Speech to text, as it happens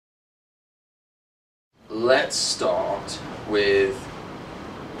let's start with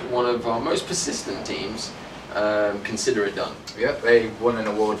one of our most persistent teams, Consider It Done. Yep, they won an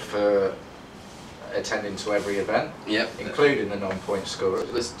award for attending to every event, including the non-point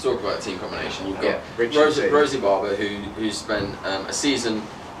scorers. Let's talk about the team combination. You've got Rosie Barber, who spent a season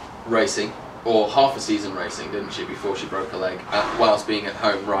racing, or half a season racing, didn't she, before she broke her leg, whilst being at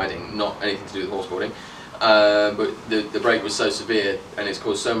home riding, not anything to do with horseboarding. But the break was so severe and it's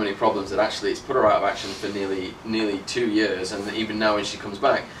caused so many problems that actually it's put her out of action for nearly 2 years, and even now when she comes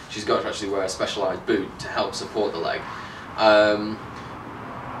back she's got to actually wear a specialised boot to help support the leg.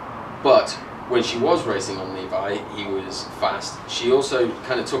 But when she was racing on Levi, he was fast. She also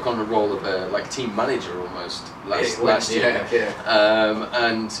kind of took on the role of a like team manager almost last year,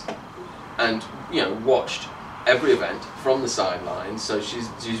 and you know, watched every event from the sidelines, so she's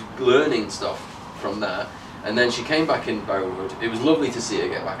learning stuff from that. And then she came back in Bowood. It was lovely to see her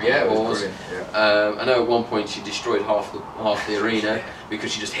get back on the horse. I know at one point she destroyed half the arena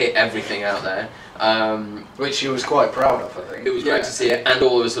because she just hit everything out there, which she was quite proud of, I think. It was great to see it, and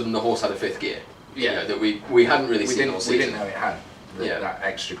all of a sudden the horse had a fifth gear. You know, that we hadn't really seen all season. We didn't know it had that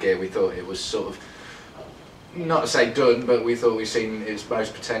extra gear. We thought it was sort of, not to say done, but we thought we'd seen its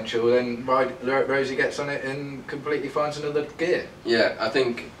most potential. Then Rosie gets on it and completely finds another gear. Yeah,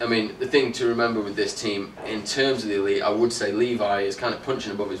 I mean, the thing to remember with this team, in terms of the elite, I would say Levi is kind of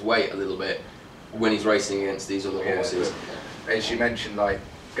punching above his weight a little bit when he's racing against these other horses. As you mentioned, like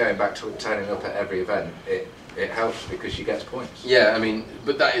going back to turning up at every event, it helps because she gets points. Yeah, I mean,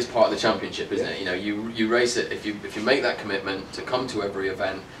 but that is part of the championship, isn't it? You know, you race it, if you make that commitment to come to every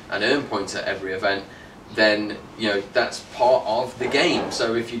event and earn points at every event, then you know that's part of the game.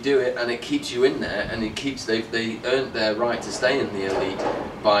 So if you do it and it keeps you in there, and it keeps they earned their right to stay in the elite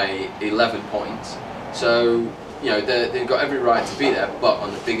by 11 points. So you know they've got every right to be there. But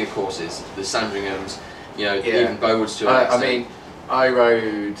on the bigger courses, the Sandringhams, you know, even Bowood's to an extent. I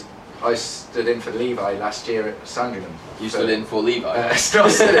mean, I stood in for Levi last year at Sandringham. You stood in for Levi? I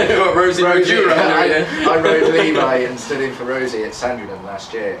rode Levi and stood in for Rosie at Sandringham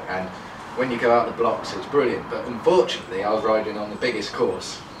last year, and when you go out the blocks it's brilliant, but unfortunately I was riding on the biggest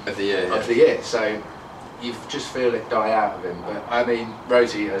course of the year. So you just feel it die out of him. But I mean,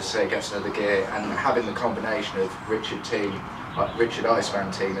 Rosie, as I say, gets another gear, and having the combination of Richard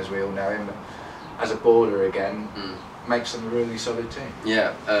Iceman team, as we all know him, as a boarder again, makes them a really solid team.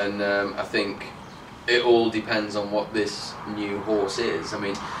 Yeah, and I think it all depends on what this new horse is. I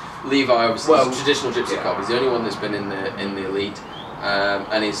mean, Levi obviously is a traditional gypsy cob. He's the only one that's been in the elite,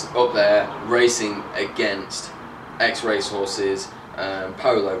 and he's up there racing against ex-race horses,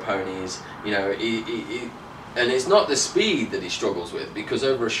 polo ponies. You know, and it's not the speed that he struggles with, because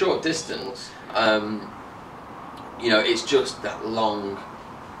over a short distance, you know, it's just that long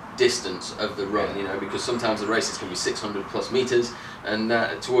distance of the run, you know, because sometimes the races can be 600 plus meters, and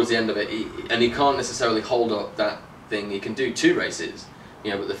towards the end of it, he can't necessarily hold up that thing. He can do 2 races,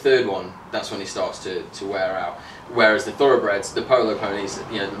 you know, but the third one, that's when he starts to wear out. Whereas the thoroughbreds, the polo ponies,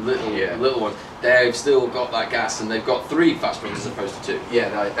 you know, the little ones, they've still got that gas, and they've got 3 fast runs as opposed to 2. Yeah,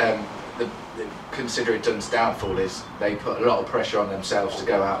 the Consider It Done's downfall is they put a lot of pressure on themselves to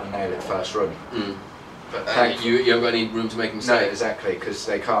go out and nail it first run. But you haven't got any room to make a mistake. No, exactly, because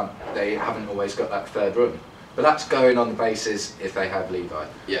they haven't always got that third run. But that's going on the basis if they have Levi.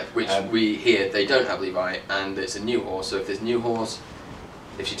 Yeah, which we hear they don't have Levi, and it's a new horse. So if this new horse,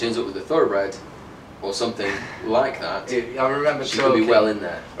 if she turns up with a thoroughbred or something like that, I remember she could be well in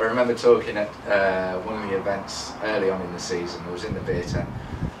there. I remember talking at one of the events early on in the season. I was in the beer tent,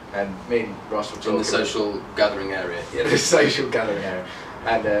 and me and Ross were talking. In the social gathering area. Yeah, the social gathering area.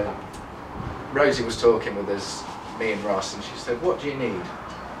 And Rosie was talking with us, me and Ross, and she said, "What do you need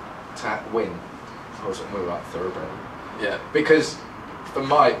to win?" We were like, thoroughbred. Yeah. Because from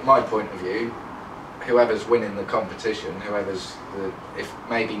my point of view, whoever's winning the competition, if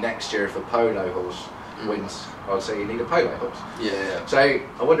maybe next year if a polo horse wins, I'd say you need a polo horse. Yeah. So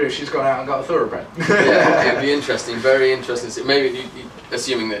I wonder if she's gone out and got a thoroughbred. Yeah, it'd be interesting, very interesting. Maybe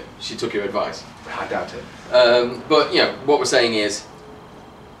assuming that she took your advice. I doubt it. But you know, what we're saying is,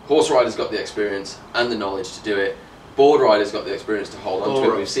 horse rider's got the experience and the knowledge to do it. Board rider's got the experience to hold on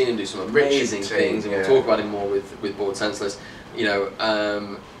to it. We've seen him do some amazing things, and we'll talk about him more with Board Senseless. You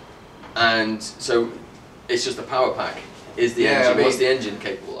know, and so it's just a power pack. Is the engine? What's the engine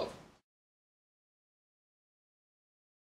capable of?